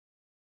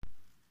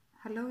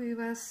Hello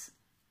viewers.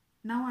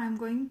 Now I am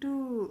going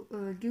to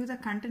give the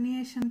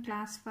continuation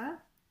class for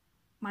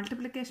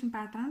multiplication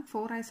pattern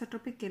for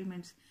isotropic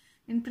elements.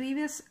 In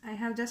previous I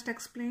have just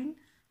explained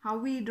how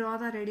we draw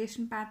the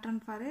radiation pattern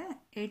for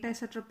 8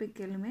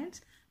 isotropic elements,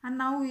 and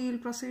now we will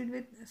proceed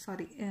with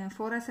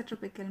 4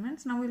 isotropic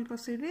elements. Now we will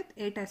proceed with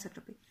 8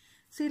 isotropic.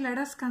 See, let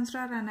us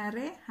consider an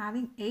array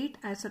having 8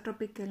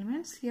 isotropic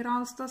elements. Here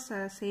also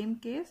same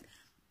case,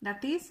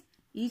 that is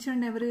each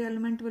and every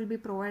element will be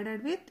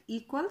provided with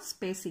equal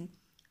spacing.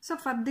 So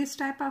for this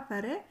type of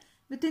array,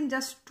 within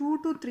just 2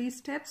 to 3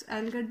 steps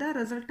I will get the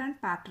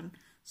resultant pattern.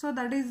 So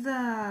that is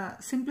the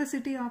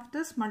simplicity of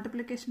this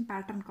multiplication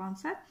pattern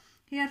concept.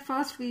 Here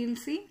first we will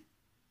see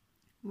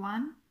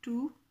 1,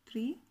 2,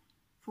 3,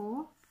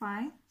 4,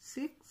 5,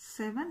 6,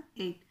 7,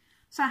 8.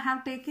 So I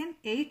have taken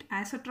 8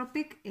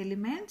 isotropic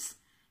elements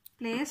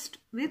placed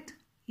with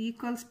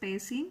equal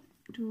spacing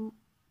 2,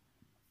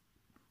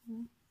 4,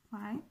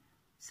 5,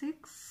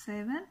 6,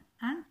 7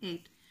 and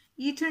 8.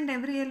 Each and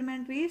every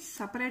element is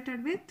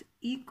separated with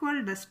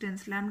equal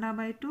distance, lambda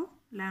by 2,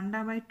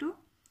 lambda by 2,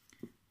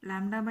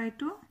 lambda by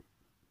 2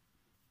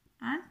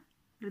 and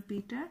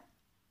repeated.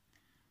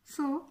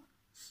 So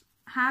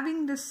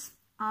having this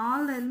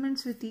all the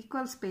elements with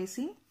equal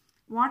spacing,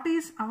 what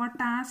is our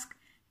task?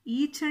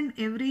 Each and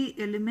every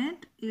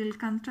element we will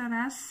consider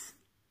as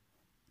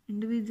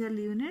individual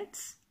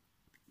units.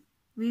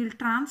 We will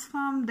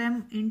transform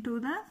them into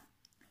the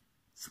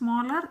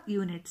smaller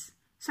units.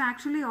 So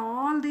actually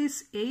all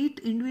these 8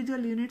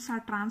 individual units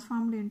are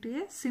transformed into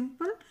a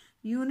simple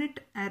unit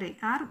array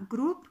or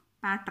group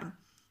pattern.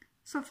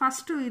 So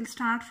first we will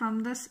start from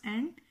this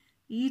end.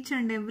 Each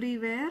and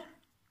everywhere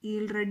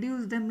we will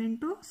reduce them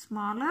into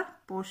smaller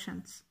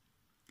portions.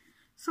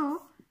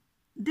 So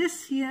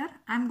this here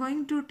I am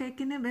going to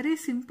take in a very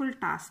simple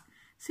task.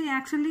 See,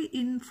 actually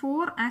in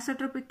 4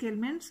 isotropic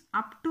elements,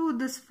 up to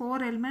this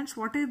 4 elements,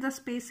 what is the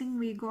spacing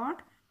we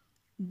got?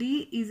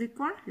 D is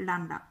equal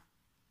lambda.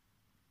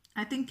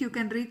 I think you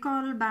can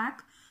recall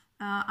back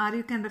or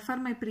you can refer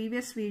my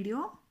previous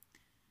video.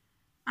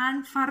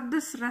 And for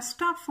this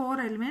rest of 4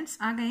 elements,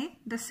 again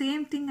the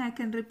same thing I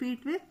can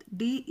repeat with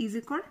D is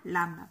equal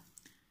lambda.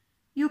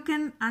 You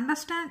can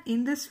understand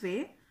in this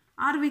way,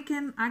 or we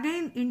can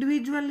again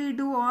individually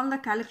do all the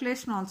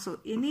calculation also.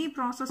 Any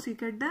process you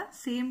get the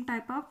same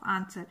type of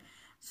answer.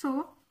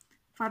 So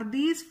for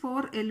these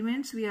 4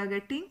 elements we are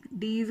getting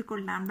D is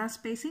equal lambda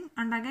spacing,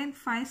 and again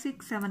 5,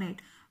 6, 7,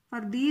 8.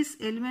 For these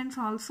elements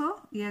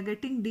also we are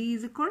getting D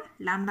is equal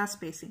lambda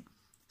spacing.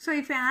 So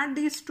if we add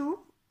these two,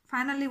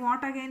 finally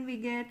what again we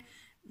get?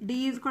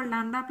 D is equal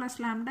lambda plus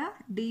lambda.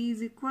 D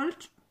is equal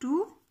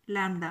to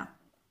lambda.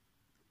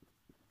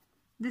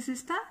 This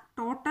is the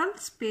total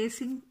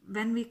spacing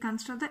when we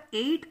consider the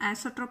 8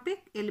 isotropic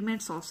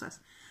element sources.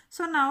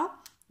 So now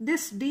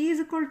this D is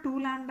equal to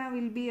lambda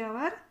will be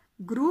our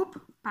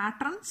group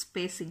pattern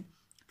spacing.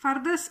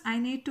 For this I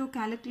need to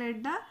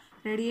calculate the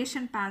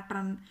radiation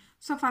pattern.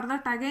 So for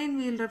that again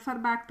we will refer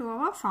back to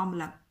our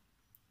formula.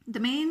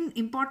 The main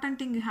important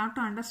thing you have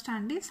to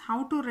understand is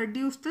how to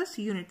reduce this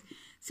unit.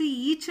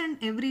 See, each and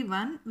every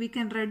one we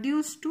can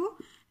reduce to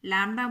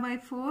lambda by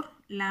 4,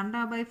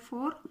 lambda by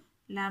 4,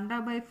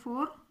 lambda by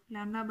 4,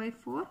 lambda by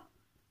 4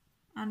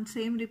 and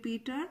same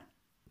repeated.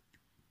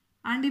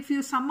 And if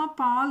you sum up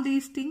all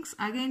these things,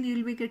 again you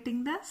will be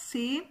getting the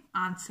same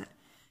answer.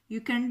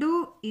 You can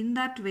do in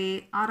that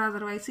way, or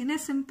otherwise in a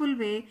simple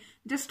way,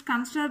 just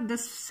consider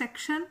this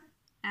section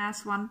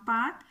as one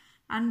part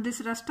and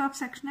this rest of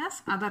section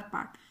as other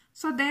part.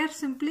 So there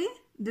simply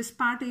this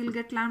part you will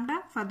get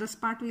lambda, for this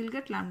part we will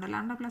get lambda,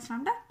 lambda plus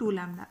lambda, 2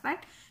 lambda, right?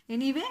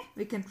 Anyway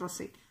we can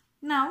proceed.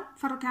 Now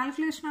for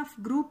calculation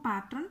of group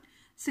pattern,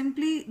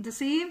 simply the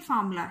same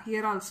formula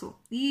here also.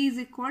 E is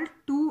equal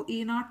to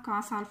E naught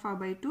cos alpha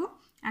by 2.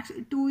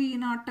 Actually 2 E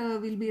naught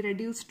will be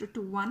reduced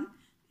to 1.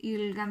 You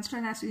will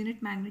consider as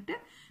unit magnitude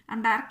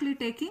and directly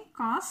taking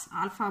cos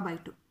alpha by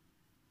 2.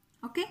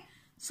 Okay.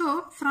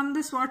 So from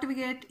this what we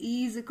get?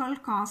 E is equal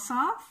cos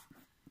of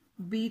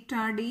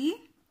beta d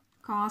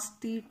cos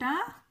theta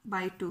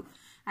by 2.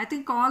 I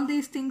think all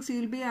these things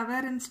you will be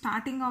aware in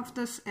starting of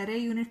this array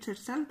units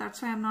itself.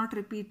 That's why I am not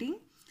repeating.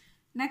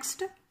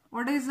 Next,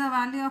 what is the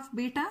value of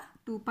beta?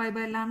 2 pi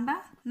by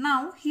lambda.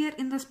 Now here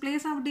in this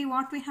place of d,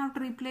 what we have to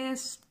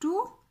replace?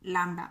 2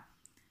 lambda.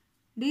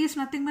 D is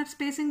nothing but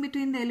spacing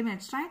between the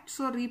elements, right?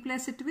 So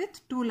replace it with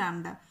 2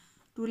 lambda.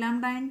 2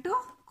 lambda into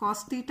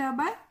cos theta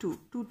by 2.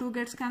 2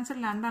 gets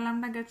cancelled,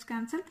 lambda gets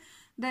cancelled.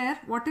 There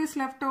what is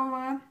left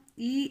over?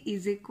 E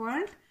is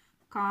equal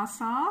cos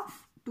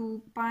of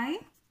 2 pi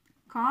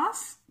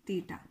cos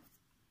theta.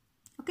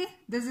 Okay,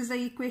 this is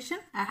the equation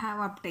I have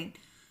obtained.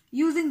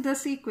 Using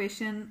this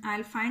equation I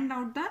will find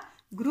out the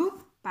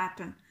group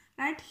pattern.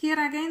 Right,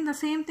 here again the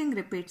same thing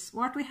repeats.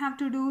 What we have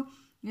to do?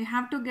 We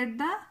have to get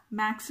the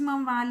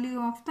maximum value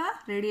of the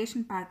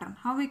radiation pattern.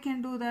 How we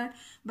can do that?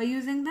 By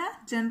using the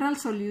general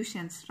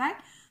solutions, right?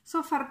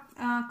 So for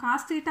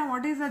cos theta,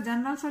 what is the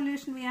general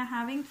solution we are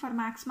having for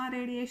maxima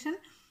radiation?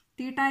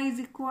 Theta is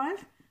equal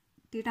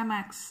theta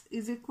max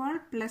is equal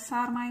plus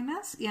or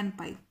minus n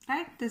pi,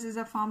 right? This is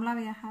a formula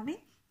we are having,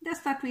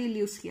 just that we will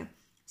use here.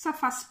 So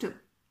first,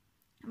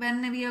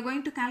 when we are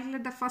going to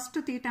calculate the first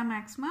theta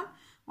maximum,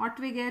 what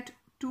we get,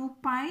 2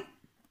 pi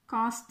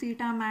cos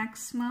theta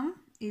maximum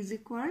is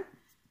equal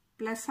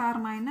plus or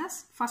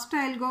minus, first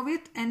I will go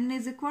with n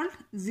is equal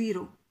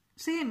 0.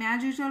 Same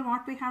as usual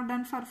what we have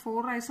done for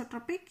 4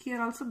 isotropic, here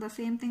also the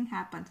same thing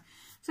happens.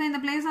 So in the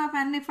place of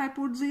n, if I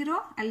put 0,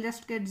 I will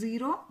just get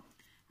 0,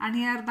 and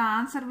here the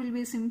answer will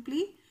be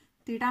simply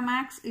theta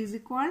max is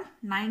equal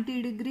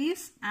 90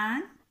 degrees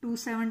and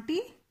 270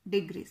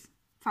 degrees.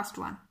 First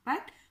one,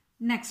 right?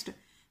 Next,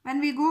 when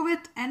we go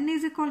with n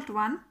is equal to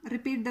 1,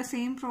 repeat the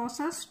same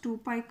process.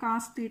 2 pi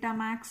cos theta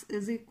max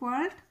is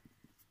equal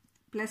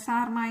plus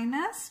or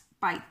minus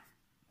pi.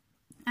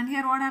 And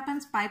here what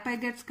happens? Pi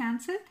gets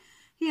cancelled.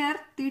 Here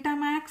theta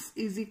max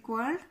is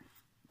equal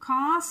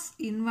cos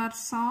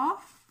inverse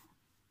of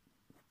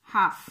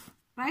half,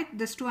 right?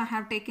 This 2 I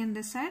have taken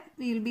this side.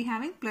 We will be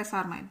having plus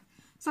or minus.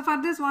 So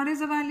for this, what is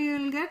the value you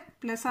will get?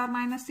 Plus or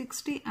minus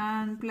 60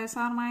 and plus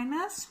or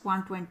minus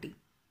 120.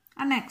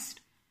 And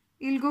next,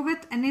 you will go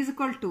with n is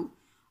equal to.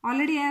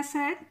 Already I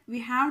said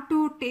we have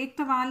to take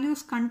the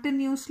values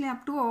continuously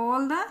up to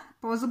all the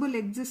possible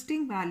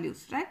existing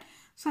values, right?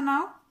 So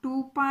now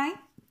 2 pi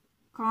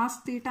cos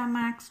theta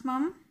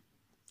maximum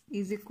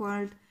is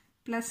equal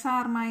plus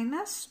or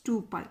minus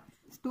 2 pi.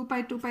 2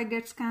 pi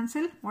gets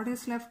cancelled. What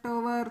is left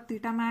over?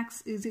 Theta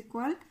max is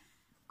equal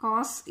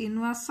cos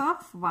inverse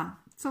of 1.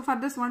 So for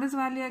this, what is the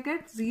value I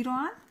get? 0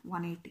 and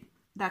 180.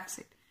 That's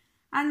it.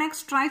 And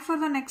next, try for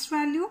the next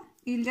value.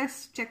 You'll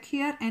just check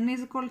here, n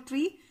is equal to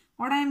 3.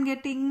 What I am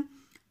getting?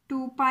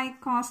 2 pi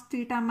cos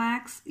theta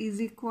max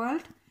is equal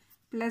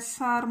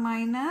plus or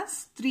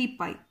minus 3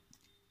 pi.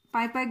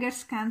 Pi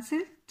gets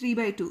cancelled. 3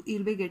 by 2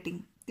 you'll be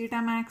getting.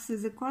 Theta max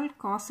is equal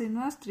cos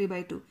inverse 3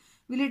 by 2.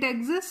 Will it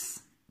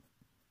exist?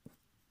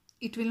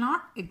 It will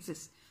not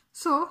exist.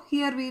 So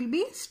here we will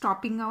be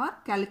stopping our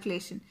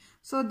calculation.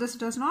 So this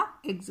does not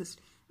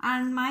exist.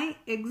 And my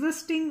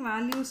existing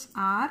values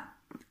are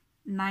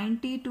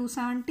 90,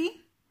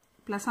 270,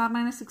 plus or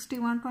minus 60,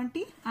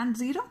 120 and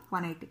 0,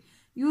 180.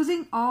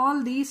 Using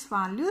all these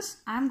values,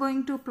 I am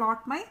going to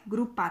plot my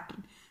group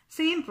pattern.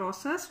 Same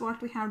process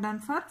what we have done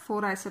for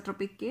 4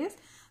 isotropic case.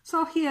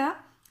 So here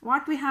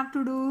what we have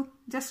to do,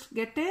 just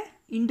get a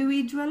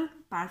individual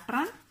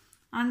pattern,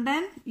 and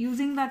then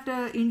using that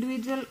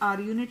individual or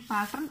unit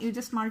pattern, you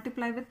just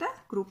multiply with the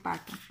group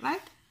pattern,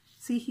 right?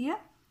 See here,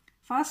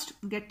 first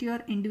get your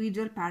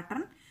individual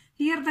pattern.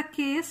 Here the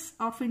case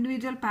of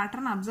individual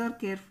pattern, observe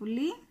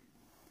carefully.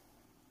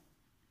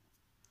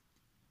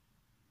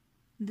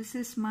 This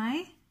is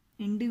my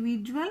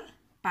individual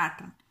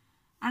pattern,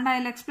 and I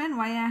will explain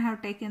why I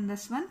have taken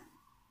this one.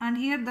 And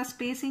here the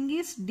spacing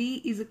is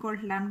d is equal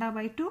to lambda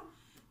by 2.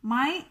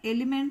 My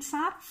elements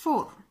are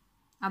 4.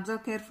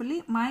 Observe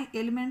carefully, my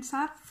elements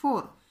are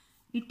 4.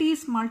 It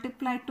is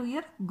multiplied to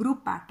your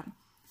group pattern.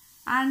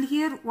 And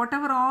here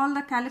whatever all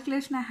the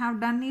calculation I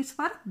have done is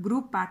for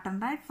group pattern,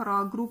 right? For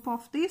a group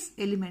of these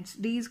elements,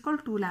 d is equal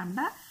to 2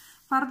 lambda.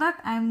 For that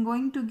I am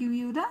going to give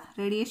you the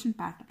radiation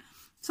pattern.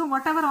 So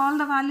whatever all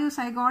the values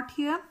I got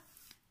here,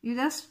 you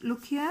just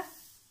look here.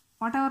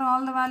 Whatever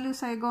all the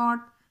values I got,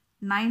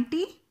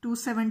 90,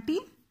 270,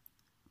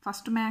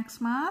 first max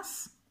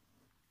mass,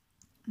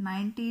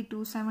 90,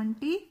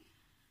 270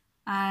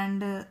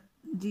 and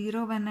 0,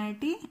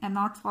 180. I am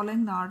not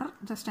following the order,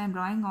 just I am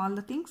drawing all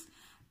the things.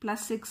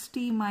 Plus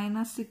 60,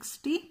 minus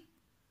 60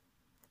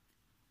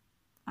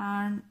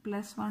 and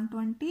plus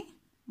 120,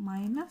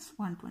 minus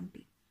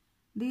 120.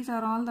 These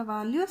are all the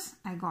values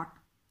I got,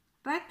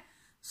 right?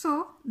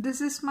 So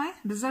this is my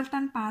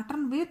resultant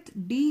pattern with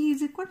d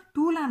is equal to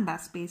 2 lambda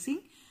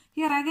spacing.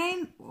 Here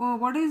again,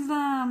 what is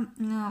the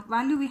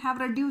value we have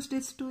reduced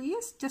this to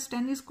is just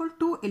n is equal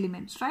to 2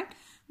 elements, right?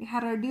 We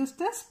have reduced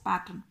this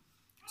pattern.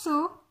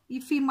 So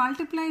if we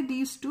multiply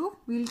these two,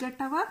 we will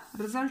get our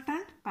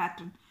resultant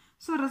pattern.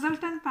 So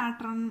resultant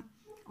pattern,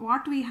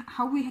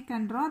 how we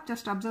can draw,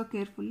 just observe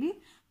carefully.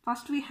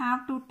 First we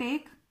have to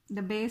take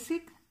the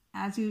basic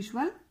as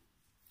usual.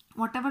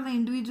 Whatever the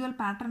individual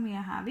pattern we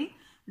are having,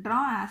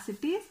 draw as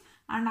it is,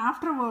 and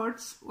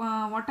afterwards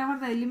whatever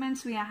the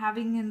elements we are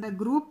having in the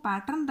group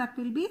pattern, that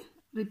will be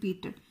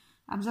repeated.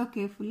 Observe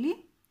carefully.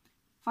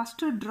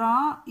 First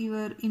draw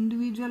your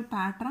individual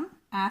pattern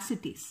as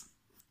it is,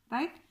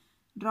 right?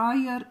 Draw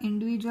your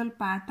individual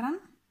pattern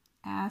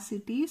as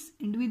it is,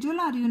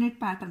 individual or unit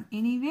pattern,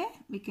 anyway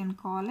we can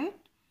call it.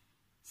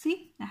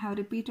 See, I have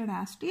repeated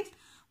as it is.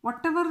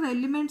 Whatever the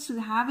elements you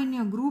have in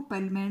your group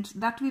elements,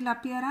 that will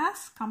appear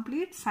as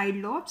complete side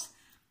lobes.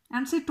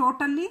 And see,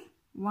 totally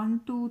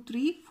 1, 2,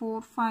 3,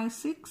 4, 5,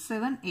 6,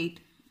 7, 8.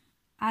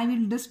 I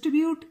will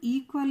distribute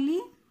equally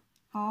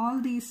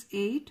all these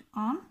 8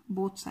 on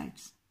both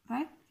sides,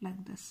 right?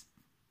 Like this.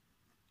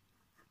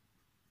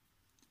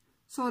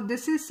 So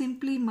this is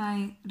simply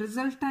my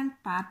resultant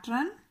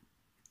pattern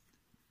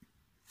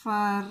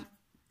for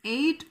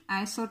 8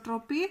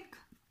 isotropic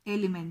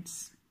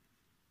elements.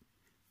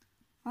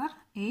 For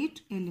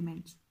 8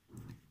 elements.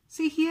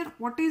 See here,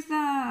 what is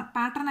the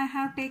pattern I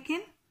have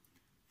taken?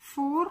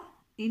 4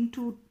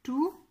 into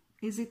 2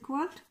 is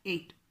equal to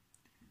 8.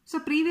 So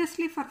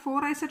previously for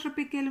 4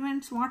 isotropic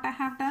elements, what I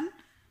have done?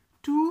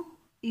 2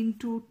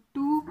 into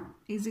 2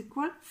 is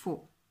equal to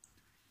 4.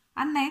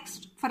 And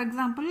next, for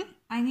example,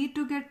 I need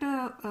to get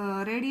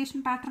a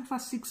radiation pattern for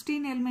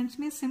 16 elements.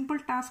 Means simple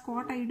task,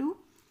 what I do?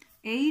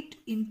 8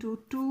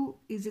 into 2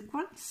 is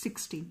equal to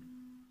 16.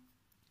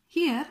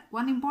 Here,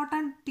 one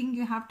important thing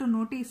you have to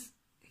notice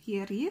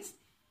here is,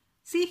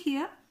 see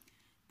here,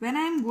 when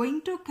I am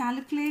going to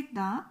calculate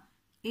the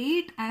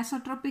 8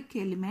 isotropic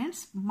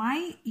elements,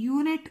 my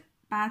unit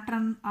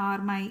pattern or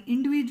my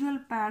individual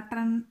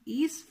pattern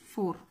is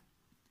 4.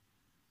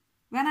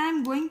 When I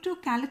am going to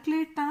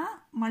calculate the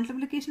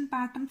multiplication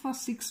pattern for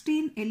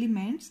 16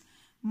 elements,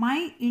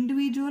 my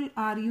individual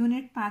or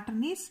unit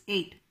pattern is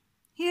 8.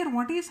 Here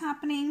what is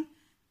happening?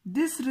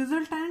 This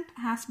resultant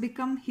has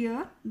become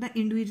here the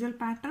individual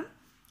pattern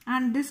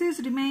and this is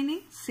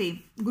remaining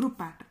same, group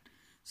pattern.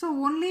 So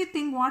only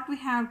thing what we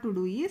have to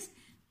do is,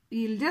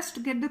 we'll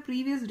just get the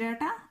previous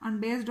data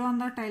and based on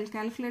that I'll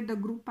calculate the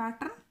group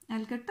pattern,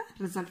 I'll get the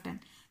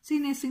resultant. See,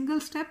 in a single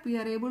step we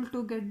are able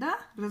to get the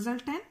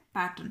resultant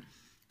pattern.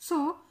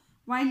 So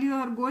while you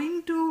are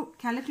going to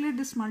calculate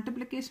this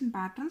multiplication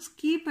patterns,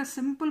 keep a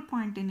simple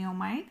point in your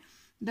mind.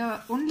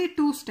 The only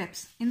 2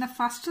 steps. In the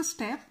first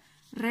step,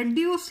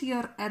 reduce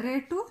your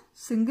array to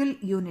single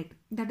unit.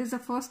 That is the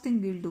first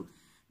thing we'll do.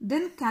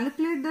 Then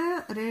calculate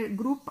the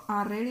group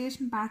or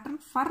radiation pattern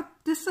for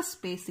this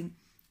spacing.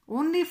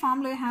 Only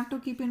formula you have to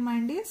keep in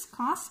mind is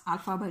cos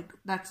alpha by 2.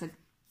 That's it.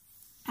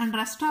 And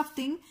rest of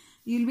thing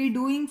you'll be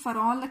doing for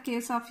all the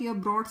case of your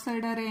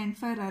broadside array and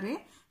fair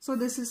array. So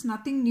this is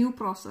nothing new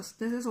process.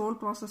 This is old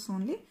process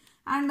only.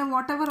 And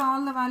whatever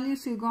all the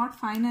values you got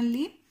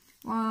finally,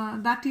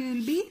 that you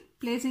will be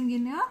placing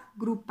in your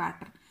group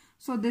pattern.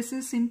 So this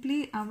is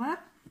simply our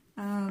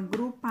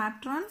group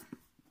pattern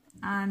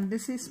and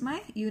this is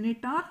my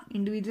unit or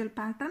individual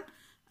pattern.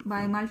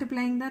 By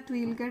multiplying that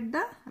we will get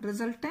the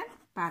resultant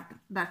pattern.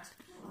 That's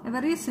a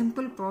very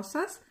simple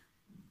process.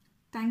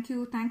 Thank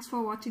you. Thanks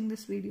for watching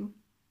this video.